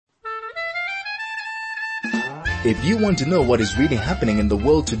If you want to know what is really happening in the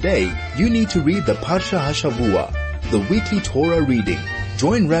world today, you need to read the Parsha Hashavua, the weekly Torah reading.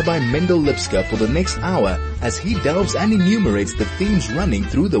 Join Rabbi Mendel Lipskar for the next hour as he delves and enumerates the themes running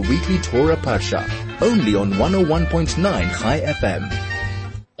through the weekly Torah Parsha, only on 101.9 Chai FM.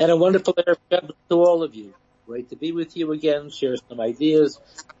 And a wonderful Erev Shabbat to all of you. Great to be with you again, share some ideas,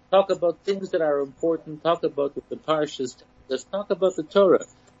 talk about things that are important, talk about what the Parshas. Let's talk about the Torah,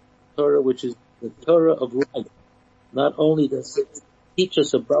 which is the Torah of life. Not only does it teach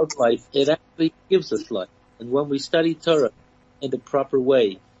us about life, it actually gives us life. And when we study Torah in the proper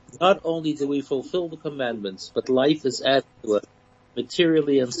way, not only do we fulfill the commandments, but life is added to us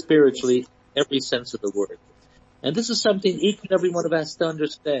materially and spiritually, every sense of the word. And this is something each and every one of us has to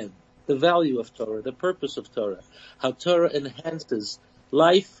understand. The value of Torah, the purpose of Torah, how Torah enhances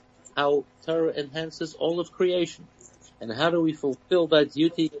life, how Torah enhances all of creation. And how do we fulfill that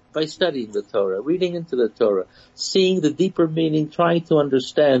duty? By studying the Torah, reading into the Torah, seeing the deeper meaning, trying to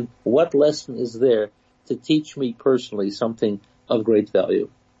understand what lesson is there to teach me personally something of great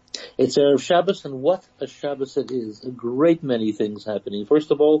value. It's Erev Shabbos, and what a Shabbos it is. A great many things happening. First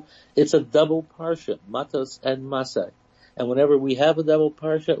of all, it's a double Parsha, Matos and Masai. And whenever we have a double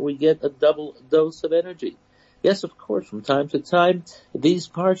Parsha, we get a double dose of energy. Yes, of course, from time to time, these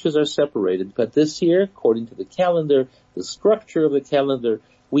parshas are separated. But this year, according to the calendar, the structure of the calendar,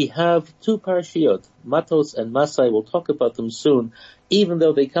 we have two parshiot, Matos and Masai. We'll talk about them soon. Even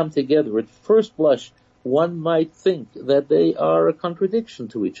though they come together, at first blush, one might think that they are a contradiction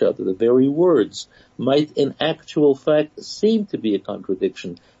to each other. The very words might in actual fact seem to be a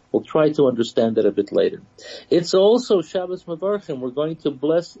contradiction. We'll try to understand that a bit later. It's also Shabbos Mevarchim. We're going to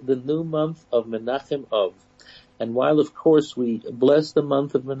bless the new month of Menachem Av. And while, of course, we bless the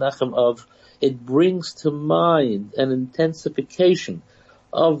month of Menachem Av, it brings to mind an intensification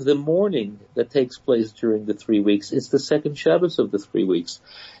of the mourning that takes place during the 3 weeks. It's the second Shabbos of the 3 weeks.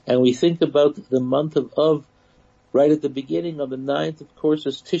 And we think about the month of Av, right at the beginning. On the 9th, of course,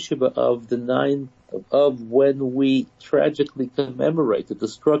 is Tisha B'Av, the 9th of Av, when we tragically commemorate the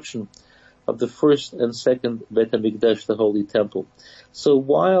destruction of the first and second Beit HaMikdash, the Holy Temple. So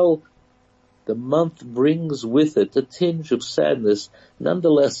while the month brings with it a tinge of sadness,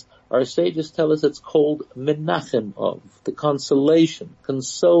 nonetheless, our sages tell us it's called Menachem Av, the consolation,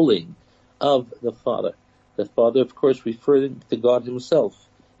 consoling of the Father. The Father, of course, referring to God himself.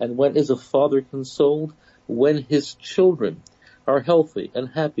 And when is a father consoled? When his children are healthy and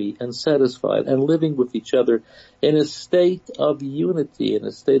happy and satisfied and living with each other in a state of unity, in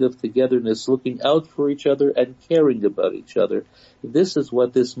a state of togetherness, looking out for each other and caring about each other. This is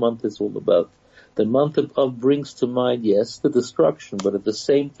what this month is all about. The month of Av brings to mind, yes, the destruction, but at the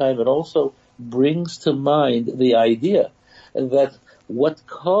same time it also brings to mind the idea that what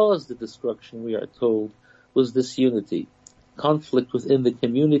caused the destruction, we are told, was this unity. Conflict within the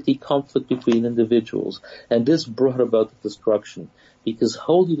community, conflict between individuals. And this brought about the destruction, because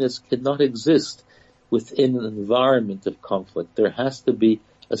holiness cannot exist within an environment of conflict. There has to be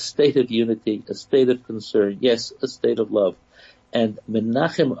a state of unity, a state of concern, yes, a state of love. And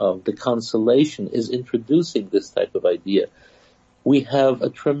Menachem Av, the consolation, is introducing this type of idea. We have a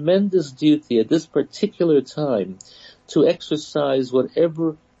tremendous duty at this particular time to exercise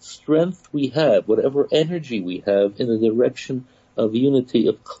whatever strength we have, whatever energy we have in the direction of unity,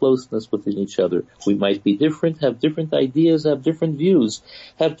 of closeness within each other. We might be different, have different ideas, have different views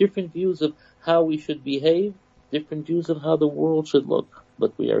of how we should behave, different views of how the world should look.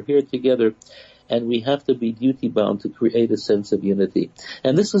 But we are here together, and we have to be duty-bound to create a sense of unity.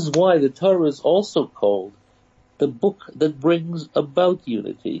 And this is why the Torah is also called the book that brings about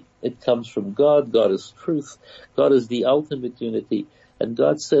unity. It comes from God. God is truth. God is the ultimate unity. And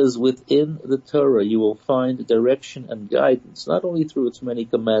God says within the Torah you will find direction and guidance, not only through its many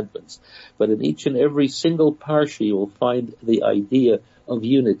commandments, but in each and every single parsha you will find the idea of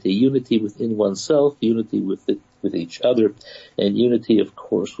unity. Unity within oneself, unity with each other, and unity, of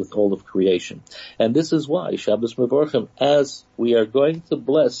course, with all of creation. And this is why Shabbos Mevorchim, as we are going to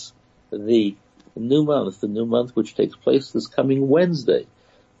bless the new month which takes place this coming Wednesday,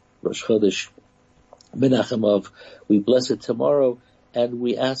 Rosh Chodesh Menachem Av, we bless it tomorrow, and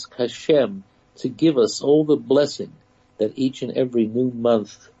we ask Hashem to give us all the blessing that each and every new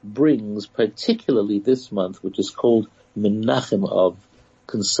month brings, particularly this month, which is called Menachem Av,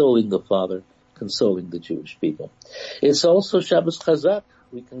 consoling the Father, consoling the Jewish people. It's also Shabbos Chazak.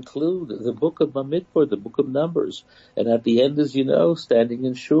 We conclude the book of Bamidbar, the book of Numbers. And at the end, as you know, standing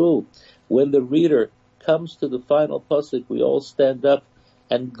in shul, when the reader comes to the final pasuk, we all stand up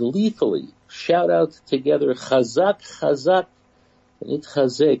and gleefully shout out together, Chazak, Chazak,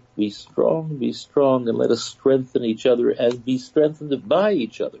 Nitchazek, be strong, and let us strengthen each other and be strengthened by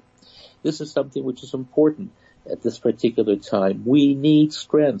each other. This is something which is important at this particular time. We need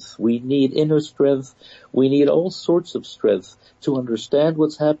strength. We need inner strength. We need all sorts of strength to understand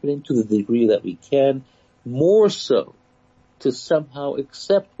what's happening to the degree that we can, more so to somehow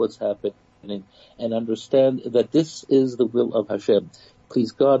accept what's happening and understand that this is the will of Hashem.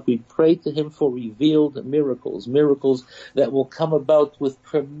 Please God, we pray to Him for revealed miracles that will come about with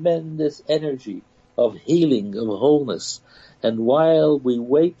tremendous energy of healing, of wholeness. And while we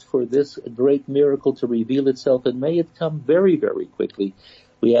wait for this great miracle to reveal itself, and may it come very, very quickly,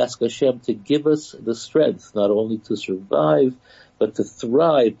 we ask Hashem to give us the strength not only to survive, but to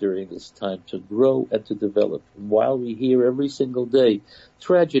thrive during this time, to grow and to develop. And while we hear every single day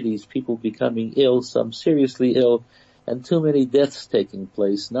tragedies, people becoming ill, some seriously ill, and too many deaths taking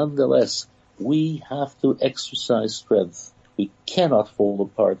place, nonetheless, we have to exercise strength. We cannot fall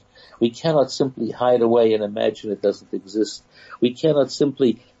apart. We cannot simply hide away and imagine it doesn't exist. We cannot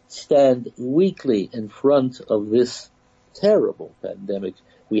simply stand weakly in front of this terrible pandemic.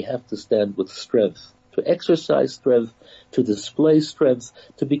 We have to stand with strength, to exercise strength, to display strength,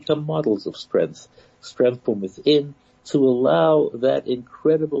 to become models of strength from within, to allow that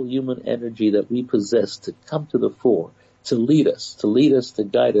incredible human energy that we possess to come to the fore, to lead us, to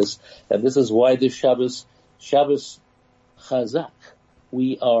guide us. And this is why this Shabbos Chazak,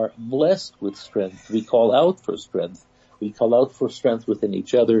 we are blessed with strength. We call out for strength. We call out for strength within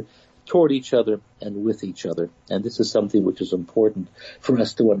each other, toward each other, and with each other. And this is something which is important for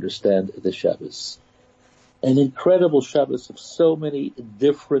us to understand the Shabbos. An incredible Shabbos of so many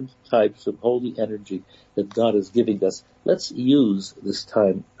different types of holy energy that God is giving us. Let's use this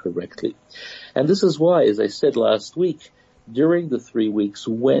time correctly. And this is why, as I said last week, during the 3 weeks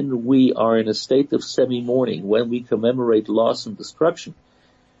when we are in a state of semi-mourning, when we commemorate loss and destruction,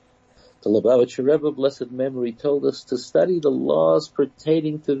 the Lubavitcher Rebbe, blessed memory, told us to study the laws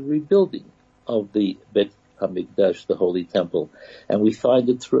pertaining to the rebuilding of the Bet HaMikdash, the Holy Temple. And we find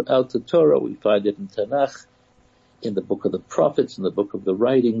it throughout the Torah, we find it in Tanakh, in the book of the prophets, in the book of the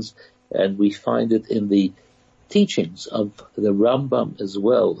writings, and we find it in the teachings of the Rambam as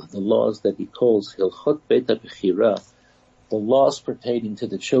well, the laws that he calls Hilchot Beit HaBechira, the laws pertaining to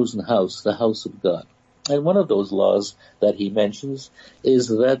the chosen house, the house of God. And one of those laws that he mentions is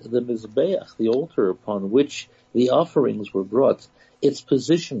that the Mizbeach, the altar upon which the offerings were brought, its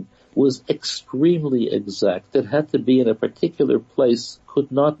position was extremely exact. It had to be in a particular place,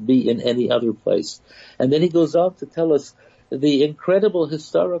 could not be in any other place. And then he goes on to tell us the incredible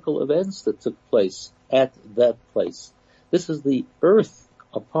historical events that took place at that place. This is the earth,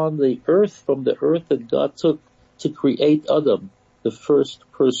 upon the earth, from the earth that God took to create Adam, the first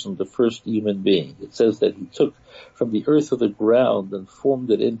person, the first human being. It says that he took from the earth of the ground and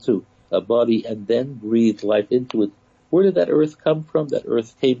formed it into a body and then breathed life into it. Where did that earth come from? That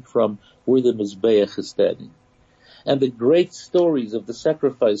earth came from where the Mizbeach is standing. And the great stories of the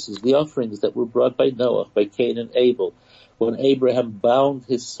sacrifices, the offerings that were brought by Noah, by Cain and Abel, when Abraham bound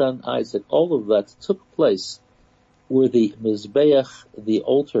his son Isaac, all of that took place where the Mizbeach, the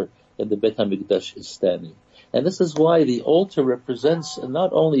altar in the Bet HaMikdash is standing. And this is why the altar represents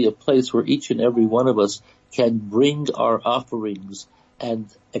not only a place where each and every one of us can bring our offerings and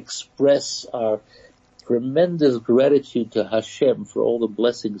express our tremendous gratitude to Hashem for all the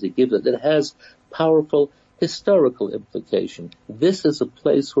blessings He gives us. It has powerful historical implication. This is a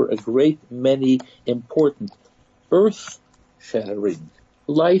place where a great many important earth-shattering,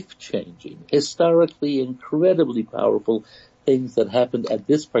 life-changing, historically incredibly powerful things that happened at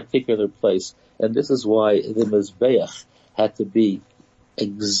this particular place. And this is why the Mizbeach had to be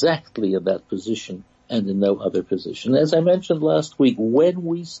exactly in that position and in no other position. As I mentioned last week, when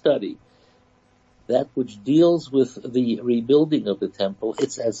we study that which deals with the rebuilding of the temple,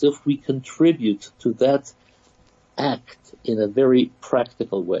 it's as if we contribute to that act in a very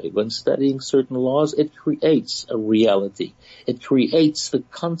practical way. When studying certain laws, it creates a reality. It creates the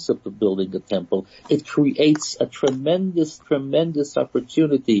concept of building a temple. It creates a tremendous, tremendous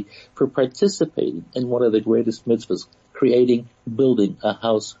opportunity for participating in one of the greatest mitzvahs, building a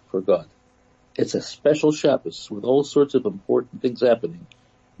house for God. It's a special Shabbos with all sorts of important things happening.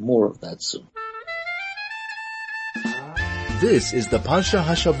 More of that soon. This is the Parsha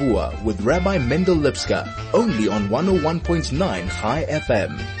Hashavua with Rabbi Mendel Lipskar, only on 101.9 High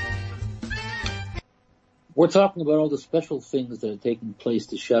FM. We're talking about all the special things that are taking place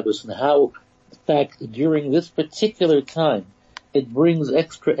to Shabbos and how, in fact, during this particular time, it brings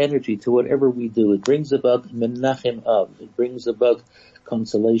extra energy to whatever we do. It brings about Menachem Av. It brings about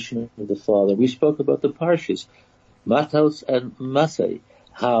consolation of the Father. We spoke about the Parshas. Matos and Masay,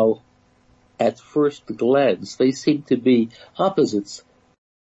 how at first glance they seem to be opposites.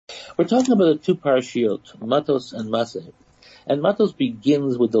 We're talking about the two parashiot, Matos and Masay. And Matos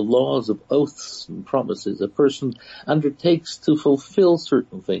begins with the laws of oaths and promises. A person undertakes to fulfill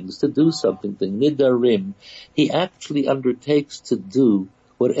certain things, to do something, nidarim. He actually undertakes to do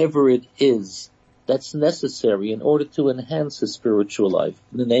whatever it is that's necessary in order to enhance his spiritual life.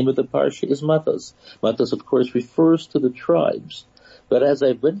 The name of the parsha is Matos. Matos, of course, refers to the tribes. But as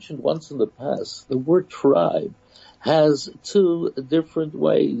I've mentioned once in the past, the word tribe has two different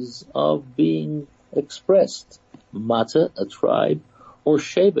ways of being expressed. Mata, a tribe, or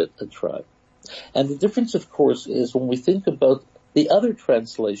Shevet, a tribe. And the difference, of course, is when we think about the other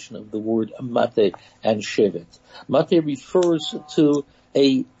translation of the word Mate and Shevet. Mate refers to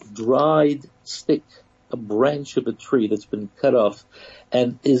a dried stick, a branch of a tree that's been cut off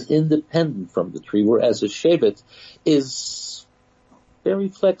and is independent from the tree, whereas a Shevet is very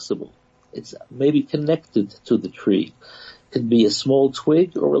flexible. It's maybe connected to the tree. It can be a small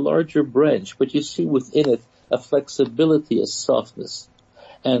twig or a larger branch, but you see within it a flexibility, a softness.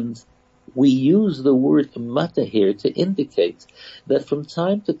 And we use the word mata here to indicate that from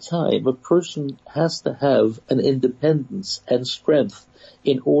time to time a person has to have an independence and strength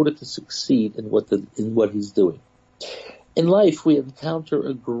in order to succeed in what he's doing. In life we encounter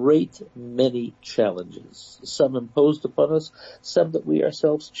a great many challenges, some imposed upon us, some that we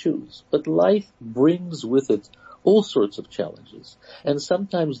ourselves choose. But life brings with it all sorts of challenges. And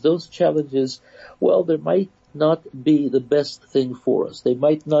sometimes those challenges, well, there might not be the best thing for us. They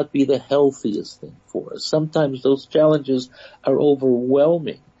might not be the healthiest thing for us. Sometimes those challenges are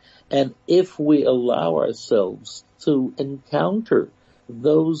overwhelming. And if we allow ourselves to encounter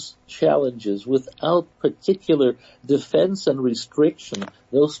those challenges without particular defense and restriction,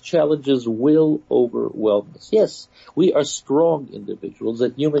 those challenges will overwhelm us. Yes, we are strong individuals,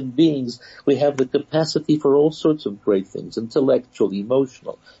 that human beings, we have the capacity for all sorts of great things, intellectual,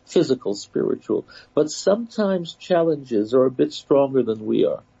 emotional, physical, spiritual, but sometimes challenges are a bit stronger than we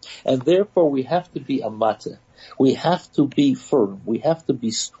are. And therefore we have to be amata. We have to be firm. We have to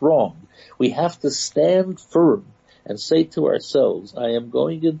be strong. We have to stand firm and say to ourselves, I am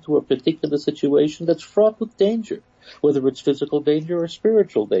going into a particular situation that's fraught with danger, whether it's physical danger or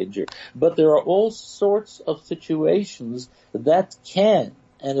spiritual danger. But there are all sorts of situations that can,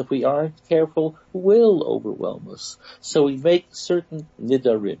 and if we aren't careful, will overwhelm us. So we make certain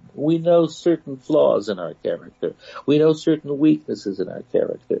nidarim. We know certain flaws in our character. We know certain weaknesses in our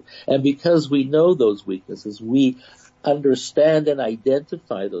character. And because we know those weaknesses, we understand and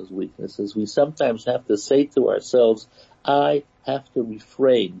identify those weaknesses, we sometimes have to say to ourselves, I have to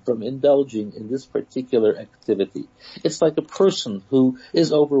refrain from indulging in this particular activity. It's like a person who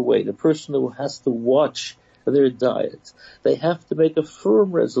is overweight, a person who has to watch their diet. They have to make a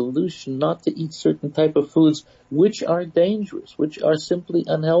firm resolution not to eat certain type of foods which are dangerous, which are simply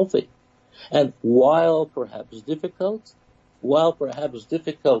unhealthy. And while perhaps difficult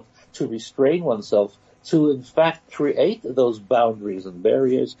to restrain oneself, to in fact create those boundaries and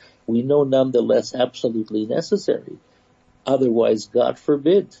barriers, we know nonetheless absolutely necessary. Otherwise, God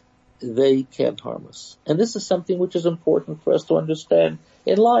forbid, they can't harm us. And this is something which is important for us to understand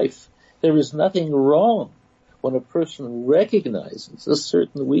in life. There is nothing wrong when a person recognizes a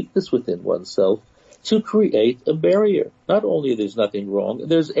certain weakness within oneself to create a barrier. Not only there's nothing wrong,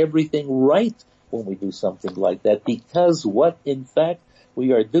 there's everything right when we do something like that, because what in fact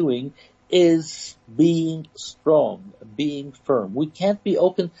we are doing is being strong, being firm. We can't be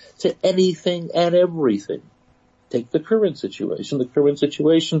open to anything and everything. Take the current situation.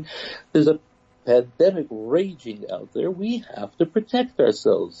 There's a pandemic raging out there. We have to protect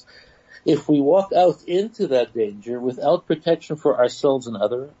ourselves. If we walk out into that danger without protection for ourselves and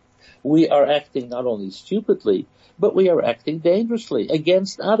others, we are acting not only stupidly, but we are acting dangerously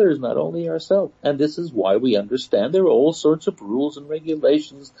against others, not only ourselves. And this is why we understand there are all sorts of rules and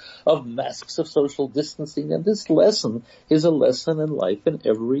regulations of masks, of social distancing, and this lesson is a lesson in life in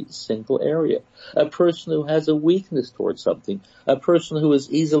every single area. A person who has a weakness towards something, a person who is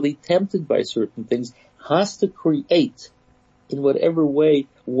easily tempted by certain things, has to create, in whatever way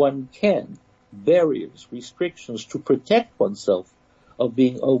one can, barriers, restrictions to protect oneself of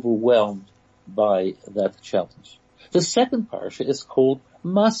being overwhelmed by that challenge. The second parsha is called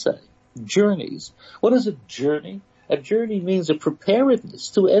Masay, journeys. What is a journey? A journey means a preparedness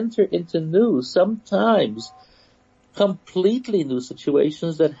to enter into new, sometimes completely new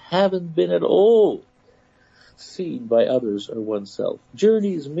situations that haven't been at all seen by others or oneself.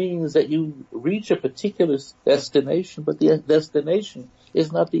 Journeys means that you reach a particular destination, but the destination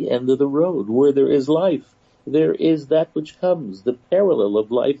is not the end of the road where there is life. there is that which comes. The parallel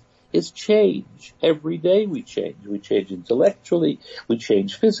of life is change. Every day we change. We change intellectually, we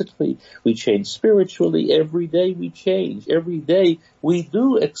change physically, we change spiritually. Every day we change. Every day we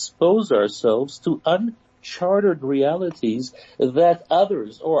do expose ourselves to uncharted realities that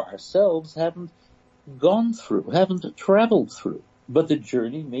others or ourselves haven't gone through, haven't traveled through. But the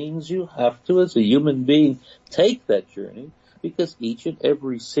journey means you have to, as a human being, take that journey, because each and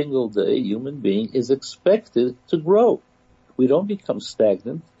every single day, a human being is expected to grow. We don't become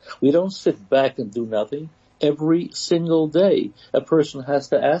stagnant. We don't sit back and do nothing. Every single day, a person has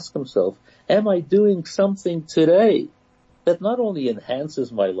to ask himself, am I doing something today that not only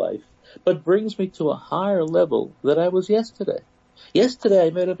enhances my life, but brings me to a higher level than I was yesterday? Yesterday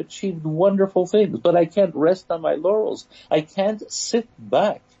I might have achieved wonderful things, but I can't rest on my laurels. I can't sit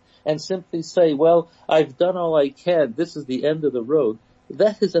back and simply say, well, I've done all I can. This is the end of the road.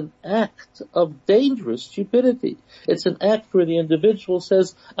 That is an act of dangerous stupidity. It's an act where the individual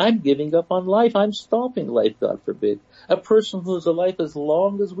says, I'm giving up on life. I'm stopping life, God forbid. A person who is alive as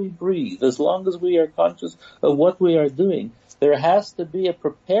long as we breathe, as long as we are conscious of what we are doing, there has to be a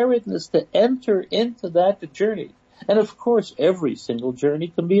preparedness to enter into that journey. And of course, every single journey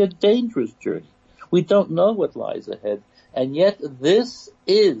can be a dangerous journey. We don't know what lies ahead. And yet this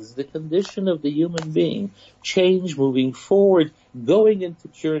is the condition of the human being. Change, moving forward, going into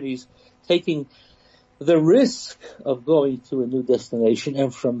journeys, taking the risk of going to a new destination,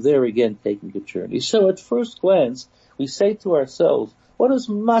 and from there again taking a journey. So at first glance, we say to ourselves, what does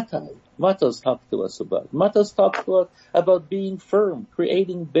Matai? Matas talk to us about. Matas talk to us about being firm,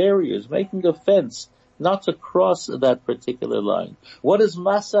 creating barriers, making a fence, not to cross that particular line. What is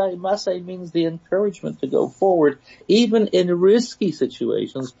Masai? Masai means the encouragement to go forward, even in risky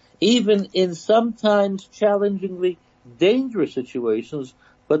situations, even in sometimes challengingly dangerous situations,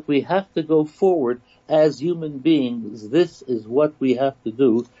 but we have to go forward as human beings. This is what we have to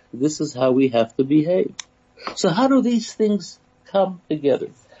do. This is how we have to behave. So how do these things come together?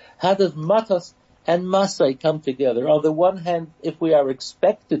 How does Matas and Masai come together? On the one hand, if we are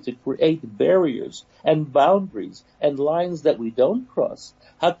expected to create barriers and boundaries and lines that we don't cross,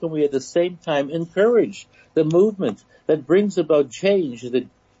 how can we at the same time encourage the movement that brings about change, the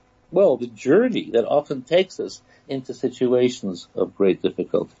journey that often takes us into situations of great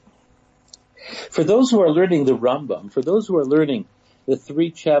difficulty? For those who are learning the Rambam, for those who are learning the 3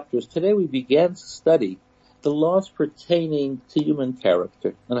 chapters, today we began to study the laws pertaining to human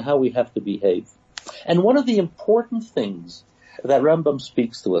character and how we have to behave. And one of the important things that Rambam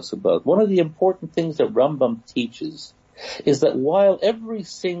speaks to us about, one of the important things that Rambam teaches, is that while every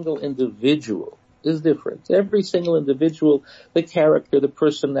single individual is different, every single individual, the character, the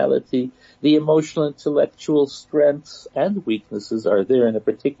personality, the emotional, intellectual strengths and weaknesses are there in a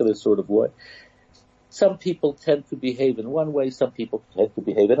particular sort of way. Some people tend to behave in one way, some people tend to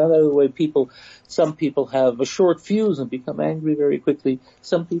behave in another way. Some people have a short fuse and become angry very quickly.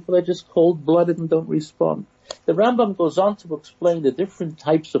 Some people are just cold-blooded and don't respond. The Rambam goes on to explain the different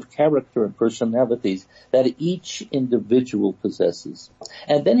types of character and personalities that each individual possesses.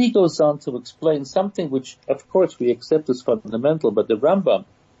 And then he goes on to explain something which, of course, we accept as fundamental, but the Rambam,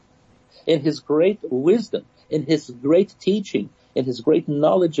 in his great wisdom, in his great teaching, in his great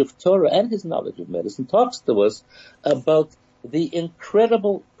knowledge of Torah and his knowledge of medicine, talks to us about the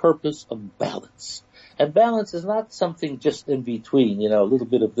incredible purpose of balance. And balance is not something just in between, a little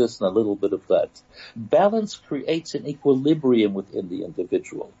bit of this and a little bit of that. Balance creates an equilibrium within the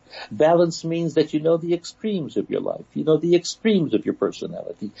individual. Balance means that you know the extremes of your life. You know the extremes of your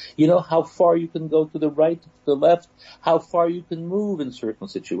personality. You know how far you can go to the right, to the left, how far you can move in certain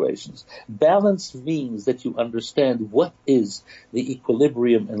situations. Balance means that you understand what is the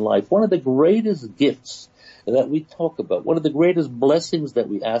equilibrium in life. One of the greatest gifts that we talk about, one of the greatest blessings that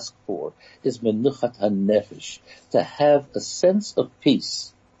we ask for is menuchat hanefesh, to have a sense of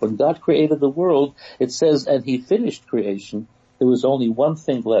peace. When God created the world, it says, and he finished creation, there was only one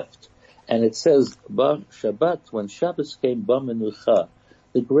thing left. And it says, Ba Shabbat, when Shabbos came, Ba Menucha,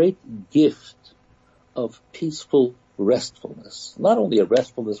 the great gift of peaceful restfulness. Not only a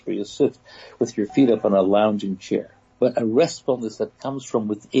restfulness where you sit with your feet up on a lounging chair, but a restfulness that comes from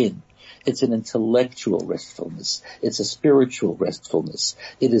within. It's an intellectual restfulness. It's a spiritual restfulness.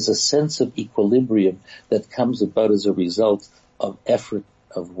 It is a sense of equilibrium that comes about as a result of effort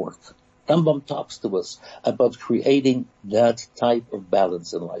of work. Rambam talks to us about creating that type of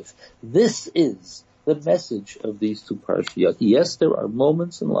balance in life. This is the message of these 2 parshiyot. Yes, there are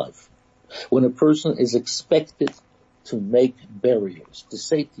moments in life when a person is expected to make barriers, to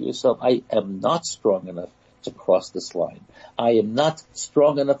say to yourself, I am not strong enough to cross this line. I am not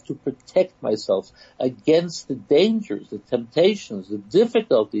strong enough to protect myself against the dangers, the temptations, the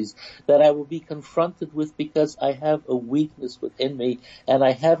difficulties that I will be confronted with because I have a weakness within me and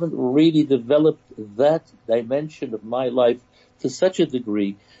I haven't really developed that dimension of my life to such a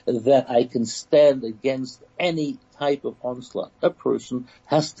degree that I can stand against any type of onslaught. A person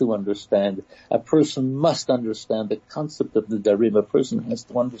has to understand. A person must understand the concept of the darim. A person has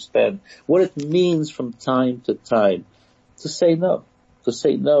to understand what it means from time to time to say no. To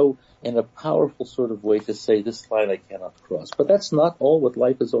say no in a powerful sort of way, to say this line I cannot cross. But that's not all what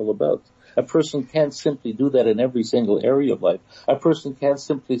life is all about. A person can't simply do that in every single area of life. A person can't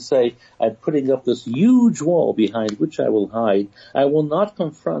simply say, I'm putting up this huge wall behind which I will hide. I will not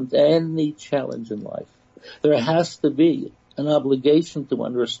confront any challenge in life. There has to be an obligation to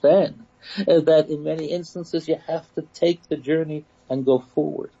understand that in many instances you have to take the journey and go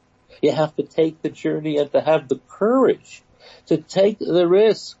forward. You have to take the journey and to have the courage to take the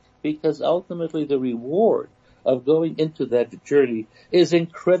risk, because ultimately the reward of going into that journey is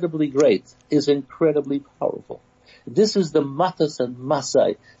incredibly great, is incredibly powerful. This is the matas and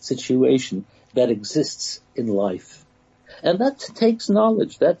masai situation that exists in life. And that takes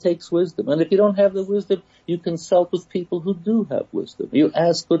knowledge, that takes wisdom. And if you don't have the wisdom, you consult with people who do have wisdom. You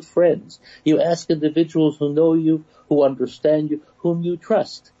ask good friends. You ask individuals who know you, who understand you, whom you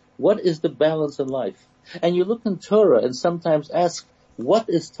trust. What is the balance in life? And you look in Torah and sometimes ask, what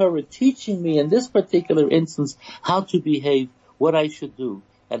is Torah teaching me in this particular instance, how to behave, what I should do,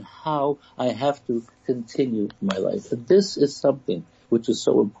 and how I have to continue my life. And this is something which is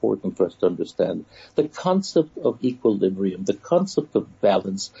so important for us to understand. The concept of equilibrium, the concept of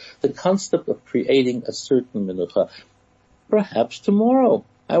balance, the concept of creating a certain menucha. Perhaps tomorrow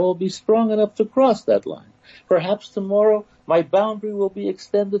I will be strong enough to cross that line. Perhaps tomorrow my boundary will be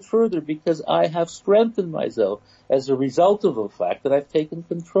extended further because I have strengthened myself as a result of the fact that I've taken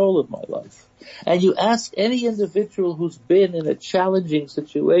control of my life. And you ask any individual who's been in a challenging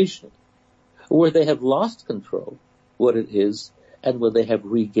situation where they have lost control, what it is, and where they have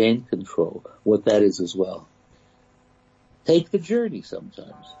regained control, what that is as well. Take the journey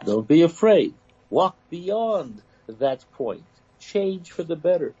sometimes. Don't be afraid. Walk beyond that point. Change for the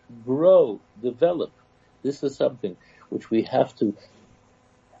better. Grow. Develop. This is something which we have to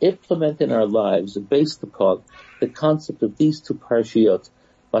implement in our lives based upon the concept of these two parshiot,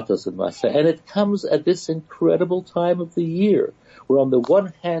 Matos and Masa. And it comes at this incredible time of the year, where on the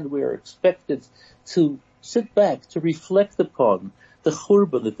one hand we are expected to sit back, to reflect upon the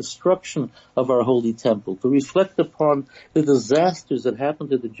churban, the destruction of our holy temple, to reflect upon the disasters that happened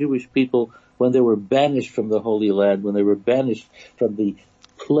to the Jewish people when they were banished from the Holy Land, when they were banished from the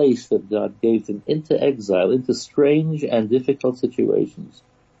place that God gave them into exile, into strange and difficult situations.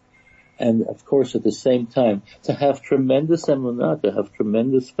 And of course at the same time, to have tremendous emunah, to have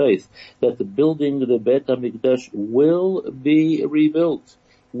tremendous faith that the building of the Beit HaMikdash will be rebuilt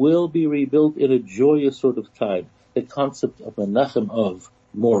in a joyous sort of time. The concept of Menachem of,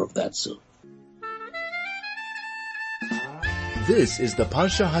 more of that soon. This is the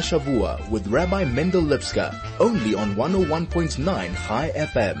Parsha Hashavua with Rabbi Mendel Lipskar, only on 101.9 Chai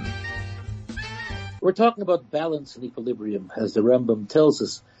FM. We're talking about balance and equilibrium, as the Rambam tells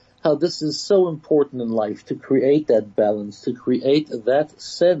us, how this is so important in life, to create that balance, to create that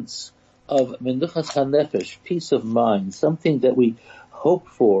sense of menuchas hanefesh, peace of mind, something that we hope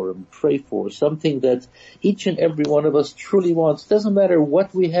for and pray for, something that each and every one of us truly wants. Doesn't matter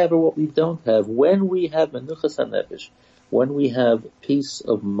what we have or what we don't have. When we have menuchas hanefesh, when we have peace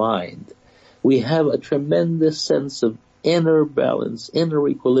of mind, we have a tremendous sense of inner balance, inner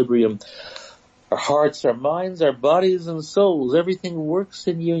equilibrium. Our hearts, our minds, our bodies and souls, everything works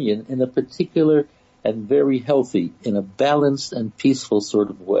in union in a particular and very healthy, in a balanced and peaceful sort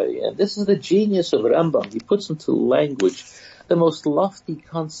of way. And this is the genius of Rambam. He puts into language the most lofty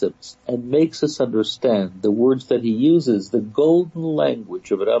concepts and makes us understand. The words that he uses, the golden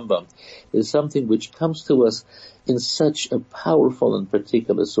language of Rambam, is something which comes to us in such a powerful and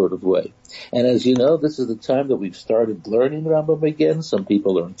particular sort of way. And as you know, this is the time that we've started learning Rambam again. Some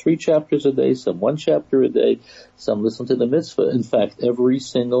people learn 3 chapters a day, some 1 chapter a day, some listen to the mitzvah. In fact, every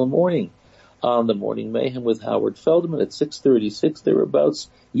single morning on the Morning Mayhem with Howard Feldman at 6:36 thereabouts,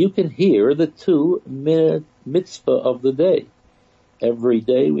 you can hear the 2-minute mitzvah of the day. Every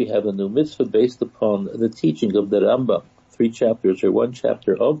day we have a new mitzvah based upon the teaching of the Rambam, 3 chapters or 1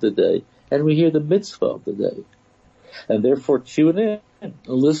 chapter of the day, and we hear the mitzvah of the day. And therefore tune in,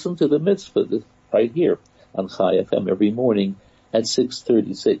 listen to the mitzvah right here on Chai FM every morning at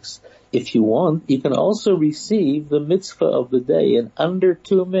 6:36. If you want, you can also receive the mitzvah of the day in under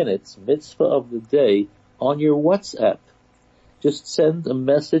 2 minutes, mitzvah of the day, on your WhatsApp. Just send a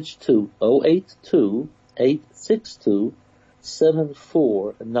message to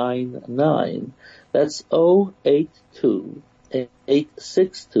 082-862-7499. That's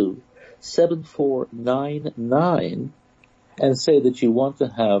 082-862-7499, and say that you want to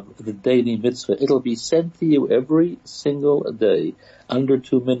have the daily mitzvah. It'll be sent to you every single day, under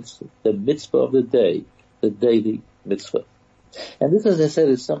 2 minutes, the mitzvah of the day, the daily mitzvah. And this, as I said,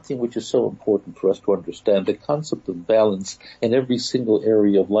 is something which is so important for us to understand, the concept of balance in every single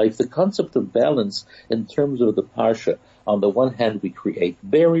area of life, the concept of balance in terms of the Parsha. On the one hand, we create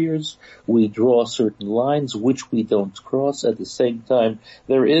barriers, we draw certain lines which we don't cross. At the same time,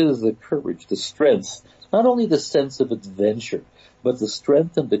 there is the courage, the strength, not only the sense of adventure, but the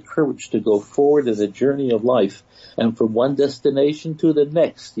strength and the courage to go forward in the journey of life. And from one destination to the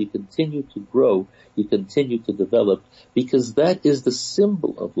next, you continue to grow, you continue to develop, because that is the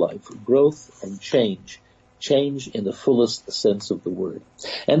symbol of life, growth and change in the fullest sense of the word.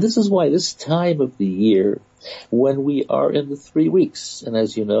 And this is why this time of the year, when we are in the 3 weeks, and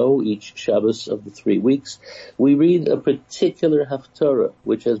as you know, each Shabbos of the 3 weeks, we read a particular Haftarah,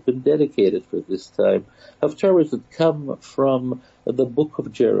 which has been dedicated for this time. Haftarahs that come from the book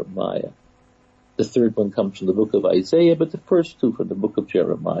of Jeremiah. The third one comes from the book of Isaiah, but the first two from the book of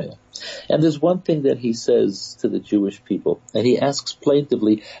Jeremiah. And there's one thing that he says to the Jewish people, and he asks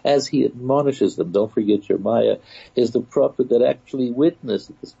plaintively as he admonishes them. Don't forget, Jeremiah is the prophet that actually witnessed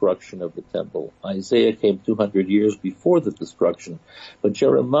the destruction of the temple. Isaiah came 200 years before the destruction, but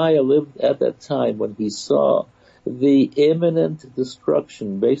Jeremiah lived at that time when he saw the imminent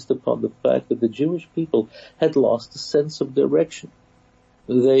destruction based upon the fact that the Jewish people had lost a sense of direction.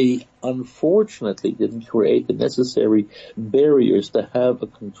 They unfortunately didn't create the necessary barriers to have a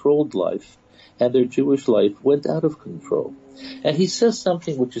controlled life, and their Jewish life went out of control. And he says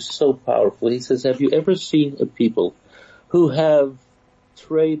something which is so powerful. He says, have you ever seen a people who have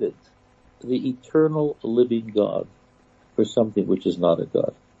traded the eternal living God for something which is not a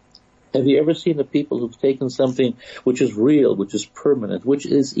God? Have you ever seen a people who've taken something which is real, which is permanent, which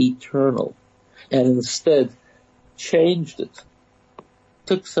is eternal, and instead changed it?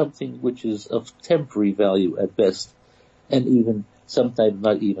 Took something which is of temporary value at best, and even sometimes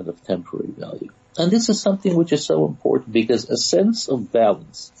not even of temporary value. And this is something which is so important, because a sense of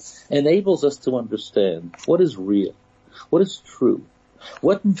balance enables us to understand what is real, what is true,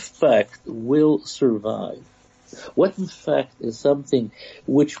 what in fact will survive, what in fact is something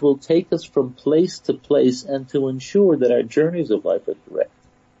which will take us from place to place and to ensure that our journeys of life are correct.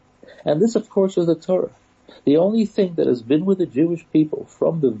 And this, of course, is the Torah. The only thing that has been with the Jewish people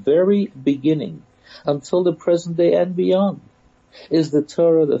from the very beginning until the present day and beyond is the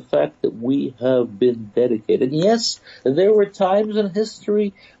Torah, the fact that we have been dedicated. Yes, there were times in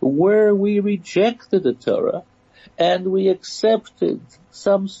history where we rejected the Torah and we accepted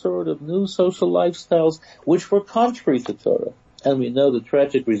some sort of new social lifestyles which were contrary to Torah. And we know the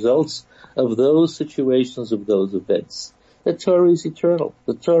tragic results of those situations, of those events. The Torah is eternal.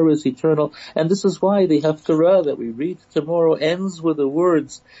 The Torah is eternal. And this is why the Haftarah that we read tomorrow ends with the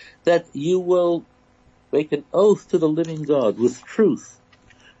words that you will make an oath to the living God with truth,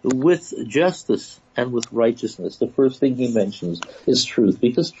 with justice, and with righteousness. The first thing he mentions is truth,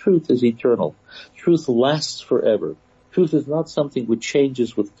 because truth is eternal. Truth lasts forever. Truth is not something which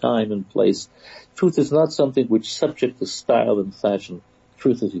changes with time and place. Truth is not something which is subject to style and fashion.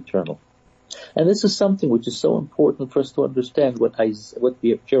 Truth is eternal. And this is something which is so important for us to understand what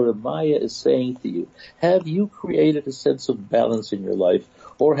Jeremiah is saying to you. Have you created a sense of balance in your life,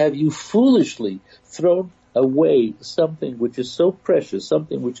 or have you foolishly thrown away something which is so precious,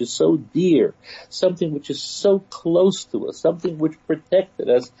 something which is so dear, something which is so close to us, something which protected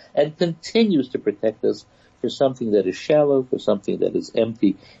us and continues to protect us, for something that is shallow, for something that is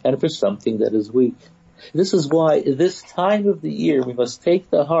empty, and for something that is weak? This is why this time of the year we must take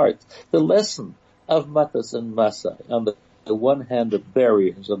to heart the lesson of Matas and Masai. On the one hand, the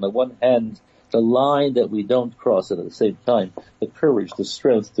barriers. On the one hand, the line that we don't cross. And at the same time, the courage, the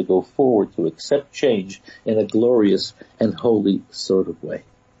strength to go forward, to accept change in a glorious and holy sort of way.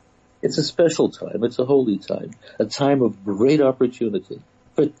 It's a special time. It's a holy time. A time of great opportunity.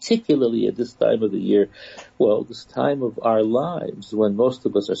 Particularly at this time of the year, well, this time of our lives when most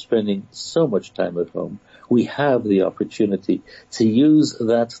of us are spending so much time at home, we have the opportunity to use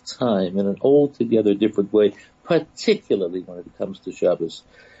that time in an altogether different way, particularly when it comes to Shabbos.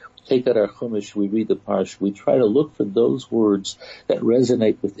 take out our Chumash, we read the Parsha, we try to look for those words that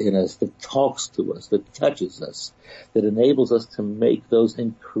resonate within us, that talks to us, that touches us, that enables us to make those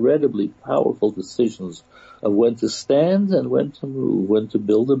incredibly powerful decisions of when to stand and when to move, when to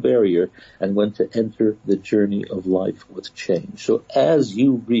build a barrier, and when to enter the journey of life with change. So as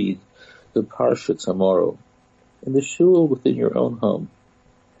you read the Parsha tomorrow, in the shul within your own home,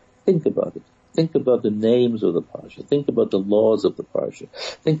 think about it. Think about the names of the Parsha. Think about the laws of the Parsha.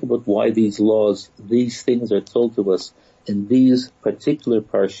 Think about why these laws, these things are told to us in these particular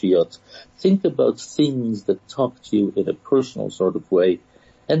Parshiyot. Think about things that talk to you in a personal sort of way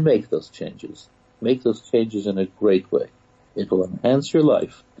and make those changes. Make those changes in a great way. It will enhance your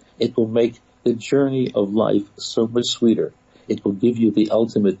life. It will make the journey of life so much sweeter. It will give you the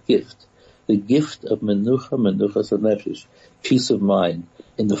ultimate gift. The gift of menuchas hanefesh, peace of mind,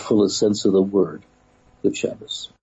 in the fullest sense of the word. Good Shabbos.